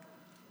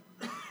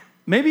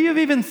 Maybe you've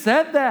even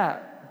said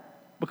that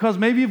because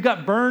maybe you've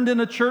got burned in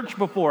a church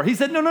before. He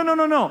said,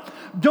 no.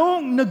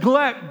 Don't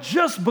neglect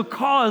just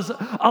because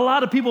a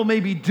lot of people may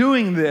be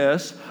doing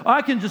this.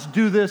 I can just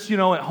do this, at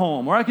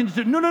home. Or I can just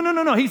do,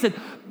 no. He said,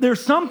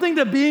 there's something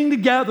to being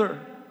together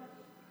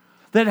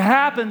that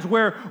happens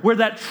where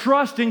that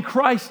trust in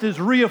Christ is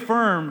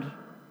reaffirmed,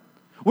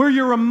 where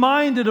you're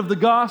reminded of the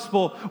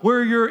gospel,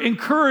 where you're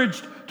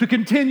encouraged to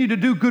continue to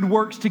do good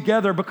works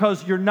together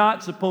because you're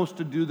not supposed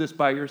to do this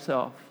by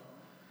yourself.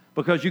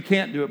 Because you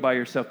can't do it by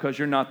yourself because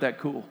you're not that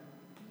cool.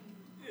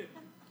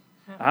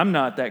 I'm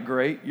not that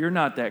great. You're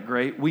not that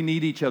great. We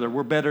need each other.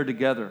 We're better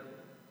together.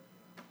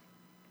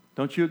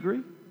 Don't you agree?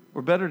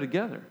 We're better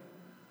together.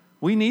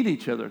 We need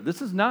each other.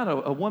 This is not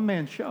a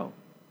one-man show.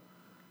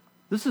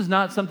 This is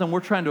not something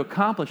we're trying to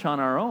accomplish on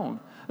our own.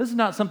 This is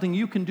not something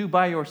you can do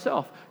by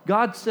yourself.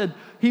 God said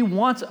He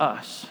wants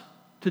us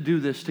to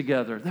do this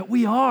together, that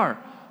we are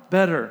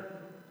better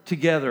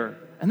together.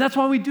 And that's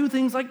why we do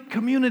things like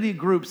community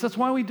groups. That's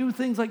why we do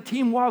things like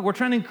Team WOG. We're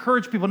trying to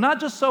encourage people, not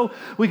just so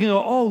we can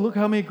go, oh, look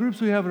how many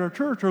groups we have in our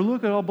church, or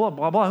look at all blah,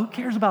 blah, blah. Who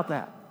cares about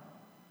that?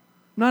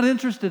 I'm not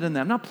interested in that.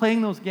 I'm not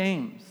playing those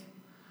games.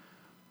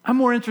 I'm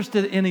more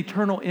interested in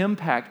eternal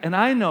impact. And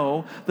I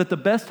know that the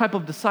best type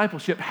of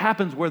discipleship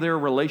happens where there are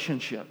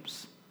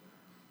relationships.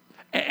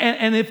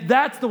 And if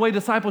that's the way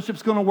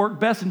discipleship's going to work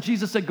best, and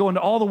Jesus said, go into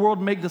all the world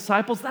and make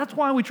disciples, that's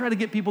why we try to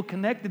get people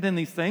connected in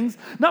these things.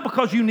 Not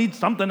because you need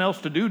something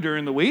else to do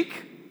during the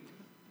week.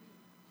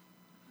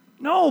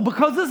 No,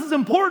 because this is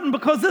important,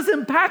 because this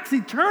impacts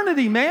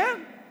eternity,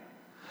 man.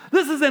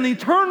 This is an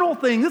eternal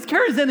thing. This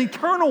carries an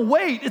eternal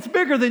weight. It's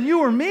bigger than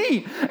you or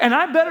me. And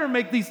I better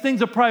make these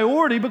things a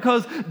priority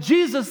because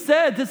Jesus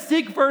said to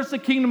seek first the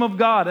kingdom of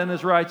God and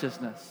His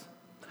righteousness.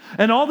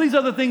 And all these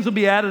other things will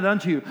be added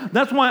unto you.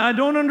 That's why I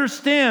don't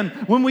understand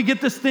when we get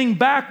this thing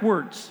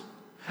backwards.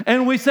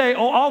 And we say,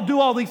 oh, I'll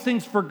do all these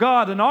things for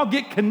God, and I'll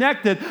get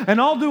connected,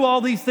 and I'll do all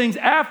these things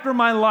after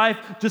my life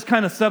just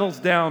kind of settles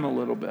down a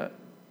little bit.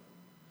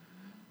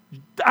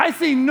 I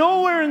see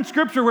nowhere in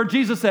Scripture where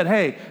Jesus said,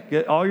 hey,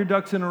 get all your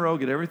ducks in a row,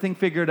 get everything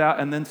figured out,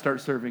 and then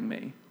start serving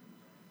me.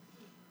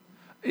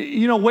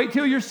 Wait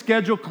till your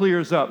schedule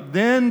clears up.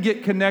 Then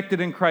get connected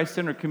in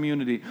Christ-centered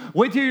community.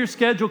 Wait till your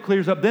schedule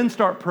clears up. Then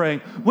start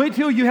praying. Wait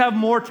till you have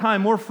more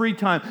time, more free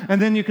time,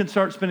 and then you can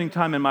start spending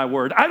time in my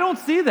word. I don't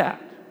see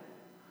that.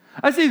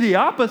 I see the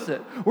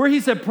opposite, where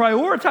He said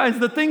prioritize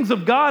the things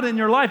of God in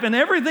your life, and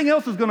everything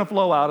else is going to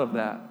flow out of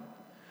that.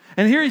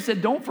 And here He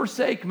said, don't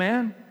forsake,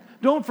 man.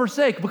 Don't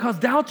forsake, because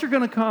doubts are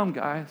going to come,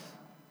 guys.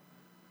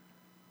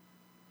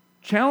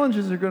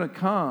 Challenges are going to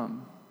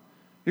come.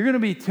 You're going to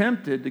be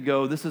tempted to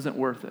go, this isn't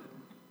worth it.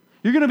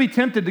 You're going to be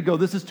tempted to go,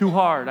 this is too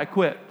hard, I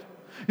quit.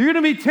 You're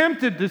going to be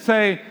tempted to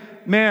say,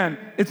 man,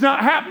 it's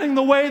not happening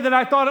the way that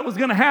I thought it was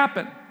going to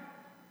happen.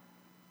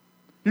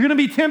 You're going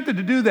to be tempted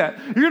to do that.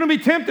 You're going to be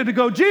tempted to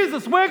go,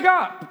 Jesus, wake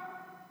up.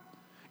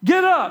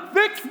 Get up,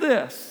 fix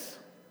this.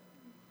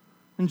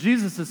 And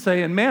Jesus is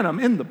saying, man, I'm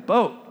in the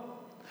boat.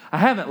 I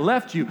haven't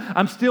left you.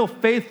 I'm still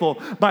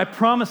faithful. My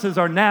promises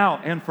are now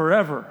and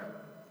forever.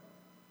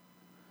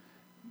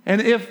 And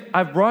if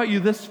I've brought you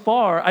this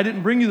far, I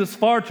didn't bring you this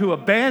far to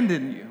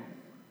abandon you,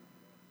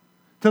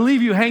 to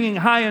leave you hanging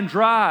high and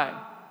dry.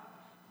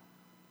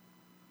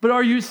 But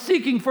are you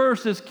seeking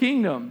first His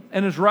kingdom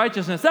and His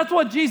righteousness? That's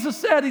what Jesus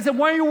said. He said,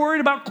 why are you worried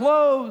about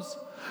clothes?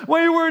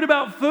 Why are you worried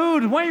about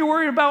food? Why are you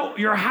worried about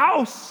your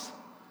house?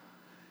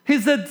 He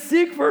said,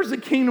 seek first the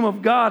kingdom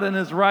of God and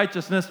His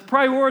righteousness.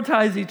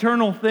 Prioritize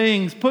eternal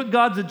things. Put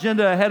God's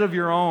agenda ahead of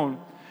your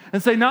own.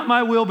 And say, not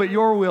my will, but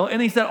your will.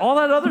 And He said, all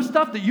that other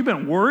stuff that you've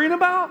been worrying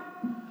about,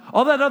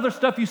 all that other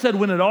stuff you said,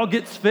 when it all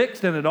gets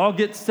fixed and it all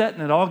gets set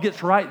and it all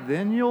gets right,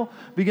 then you'll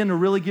begin to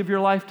really give your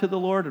life to the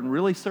Lord and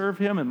really serve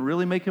Him and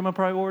really make Him a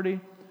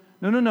priority.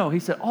 No. He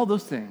said, all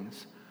those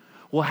things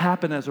will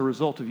happen as a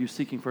result of you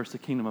seeking first the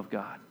kingdom of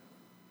God.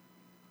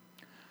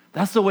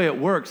 That's the way it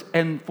works.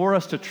 And for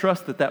us to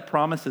trust that that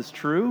promise is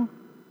true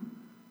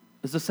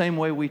is the same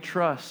way we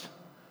trust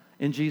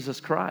in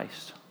Jesus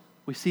Christ.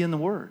 We see in the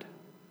Word.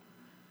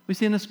 We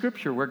see in the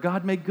Scripture where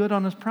God made good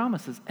on His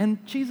promises.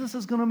 And Jesus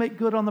is going to make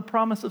good on the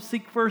promise of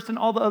seek first, and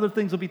all the other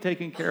things will be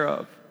taken care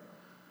of.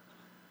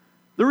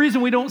 The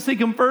reason we don't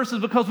seek Him first is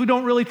because we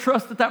don't really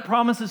trust that that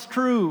promise is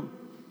true.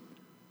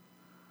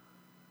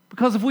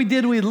 Because if we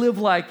did, we'd live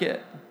like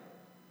it.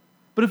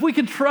 But if we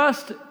can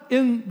trust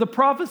in the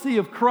prophecy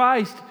of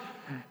Christ,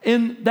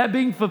 in that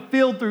being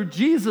fulfilled through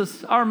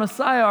Jesus, our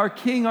Messiah, our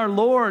King, our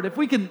Lord, if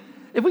we can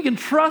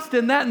trust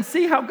in that and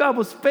see how God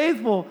was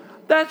faithful,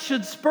 that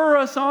should spur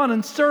us on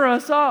and stir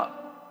us up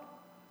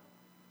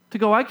to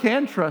go, I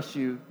can trust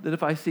you that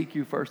if I seek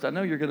you first, I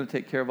know you're going to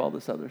take care of all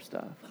this other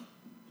stuff.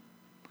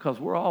 Because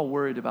we're all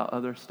worried about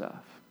other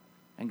stuff.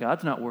 And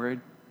God's not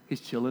worried.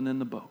 He's chilling in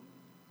the boat.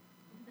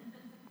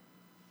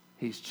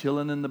 He's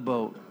chilling in the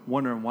boat,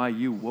 wondering why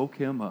you woke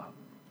him up.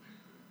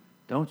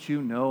 Don't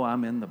you know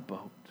I'm in the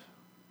boat?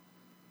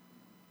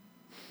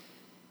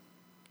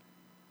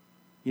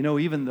 You know,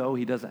 even though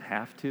he doesn't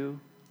have to,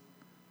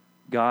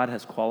 God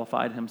has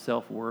qualified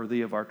himself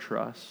worthy of our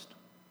trust.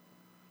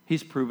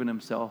 He's proven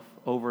himself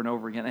over and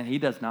over again, and he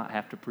does not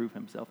have to prove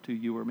himself to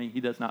you or me. He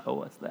does not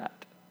owe us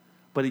that,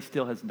 but he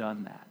still has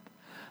done that.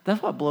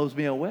 That's what blows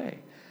me away,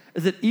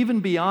 is that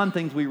even beyond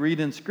things we read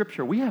in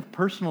Scripture, we have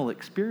personal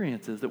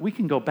experiences that we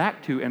can go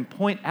back to and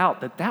point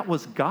out that that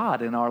was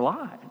God in our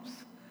lives.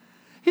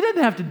 He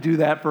didn't have to do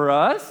that for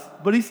us,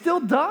 but he still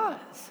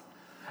does.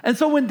 And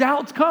so when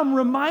doubts come,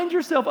 remind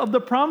yourself of the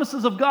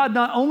promises of God,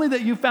 not only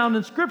that you found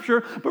in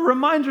Scripture, but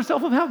remind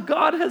yourself of how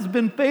God has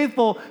been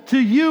faithful to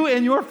you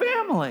and your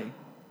family.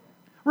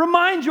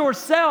 Remind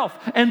yourself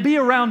and be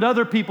around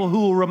other people who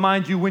will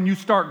remind you when you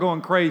start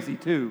going crazy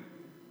too.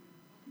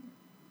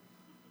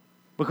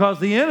 Because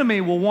the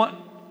enemy will want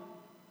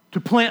to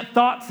plant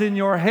thoughts in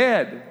your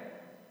head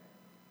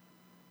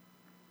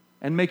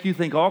and make you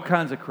think all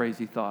kinds of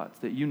crazy thoughts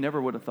that you never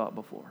would have thought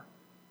before.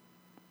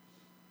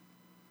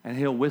 And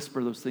he'll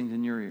whisper those things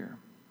in your ear.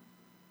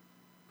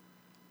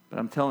 But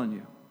I'm telling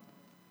you,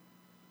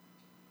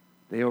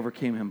 they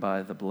overcame him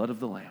by the blood of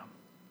the Lamb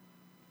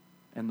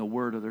and the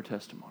word of their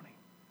testimony,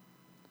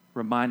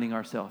 reminding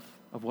ourselves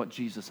of what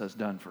Jesus has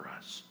done for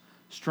us,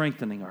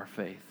 strengthening our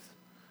faith.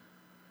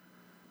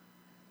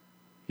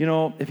 You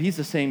know, if he's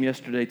the same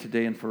yesterday,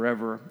 today, and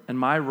forever, and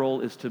my role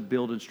is to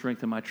build and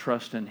strengthen my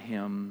trust in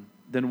him,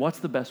 then what's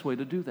the best way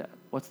to do that?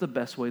 What's the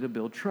best way to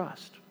build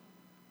trust?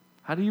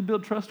 How do you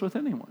build trust with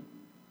anyone?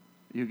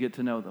 You get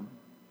to know them.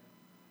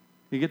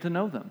 You get to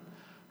know them.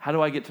 How do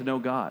I get to know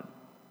God?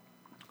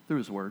 Through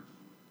his word.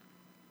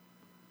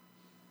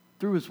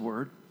 Through his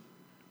word.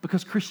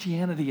 Because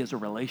Christianity is a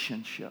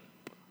relationship.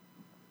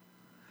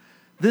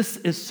 This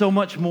is so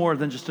much more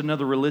than just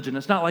another religion.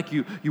 It's not like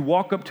you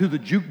walk up to the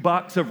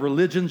jukebox of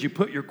religions, you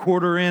put your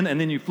quarter in, and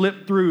then you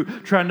flip through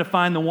trying to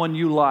find the one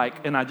you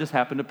like, and I just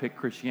happen to pick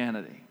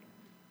Christianity.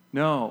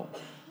 No.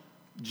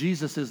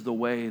 Jesus is the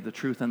way, the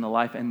truth, and the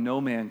life, and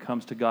no man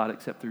comes to God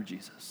except through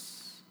Jesus.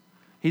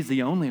 He's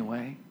the only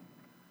way.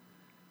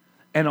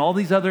 And all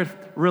these other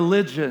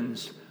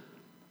religions,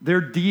 their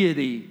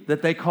deity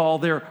that they call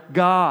their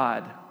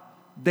God,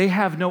 they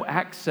have no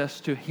access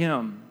to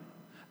him.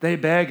 They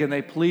beg and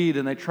they plead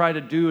and they try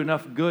to do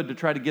enough good to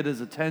try to get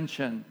his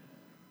attention.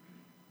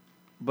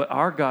 But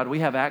our God, we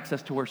have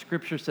access to where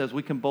Scripture says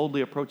we can boldly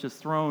approach his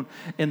throne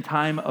in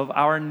time of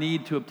our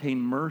need to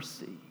obtain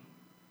mercy.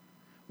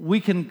 We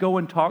can go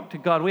and talk to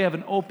God. We have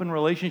an open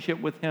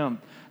relationship with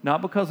him,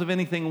 not because of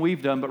anything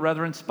we've done, but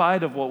rather in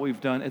spite of what we've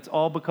done. It's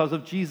all because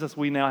of Jesus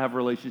we now have a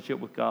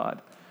relationship with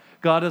God.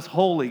 God is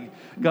holy.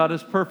 God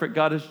is perfect.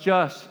 God is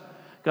just.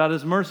 God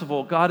is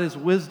merciful. God is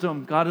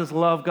wisdom. God is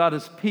love. God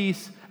is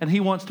peace. And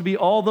he wants to be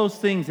all those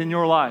things in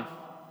your life.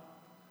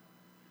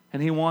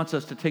 And he wants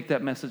us to take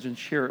that message and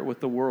share it with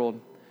the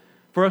world.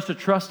 For us to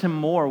trust him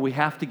more, we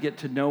have to get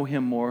to know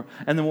him more.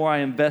 And the more I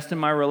invest in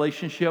my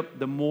relationship,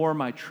 the more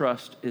my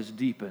trust is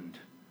deepened.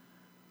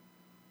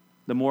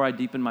 The more I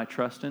deepen my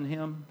trust in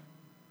him,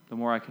 the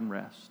more I can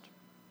rest.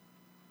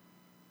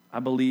 I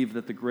believe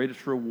that the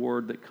greatest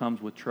reward that comes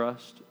with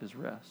trust is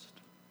rest.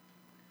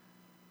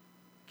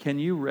 Can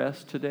you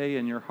rest today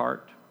in your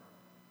heart?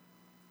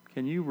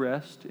 Can you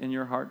rest in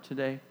your heart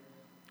today?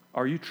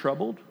 Are you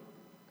troubled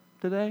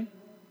today?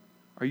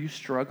 Are you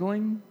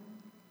struggling?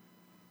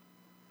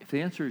 If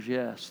the answer is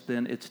yes,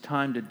 then it's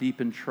time to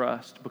deepen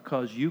trust,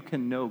 because you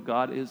can know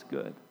God is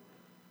good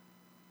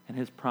and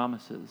his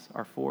promises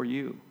are for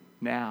you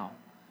now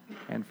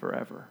and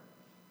forever.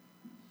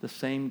 The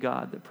same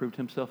God that proved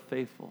himself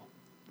faithful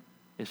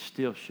is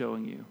still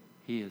showing you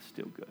he is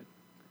still good.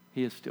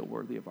 He is still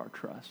worthy of our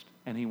trust,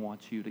 and he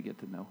wants you to get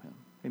to know him.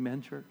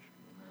 Amen, church?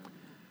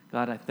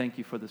 God, I thank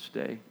you for this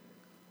day,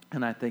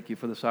 and I thank you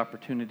for this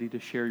opportunity to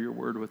share your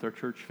word with our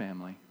church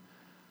family.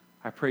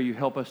 I pray you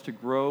help us to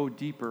grow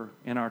deeper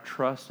in our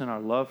trust and our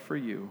love for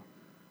you.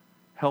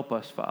 Help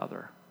us,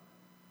 Father,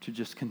 to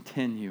just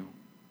continue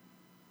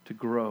to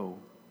grow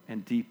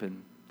and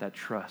deepen that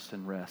trust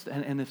and rest.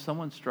 And if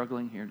someone's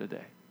struggling here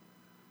today,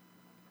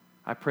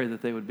 I pray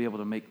that they would be able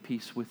to make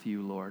peace with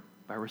you, Lord,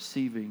 by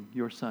receiving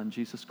your Son,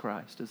 Jesus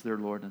Christ, as their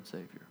Lord and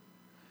Savior.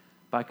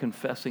 By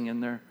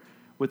confessing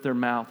with their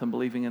mouth and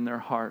believing in their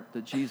heart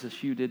that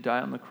Jesus, you did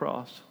die on the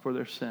cross for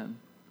their sin,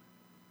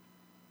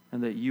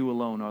 and that you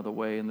alone are the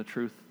way and the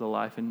truth, the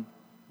life. And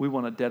we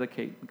want to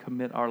dedicate and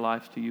commit our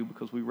lives to you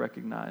because we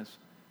recognize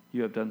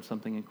you have done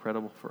something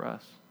incredible for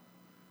us.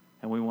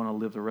 and we want to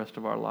live the rest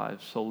of our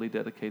lives solely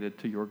dedicated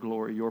to your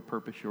glory, your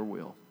purpose, your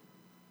will.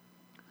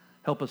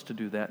 Help us to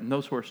do that. And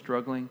those who are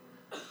struggling,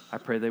 I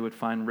pray they would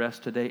find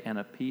rest today and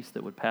a peace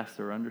that would pass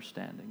their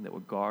understanding, that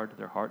would guard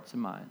their hearts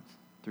and minds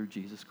through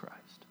Jesus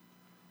Christ.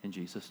 In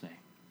Jesus' name,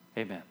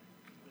 amen.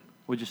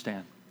 Would you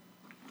stand?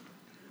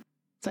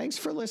 Thanks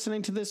for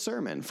listening to this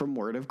sermon from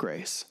Word of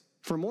Grace.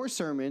 For more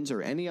sermons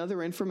or any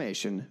other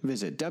information,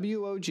 visit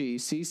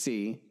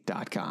WOGCC.com.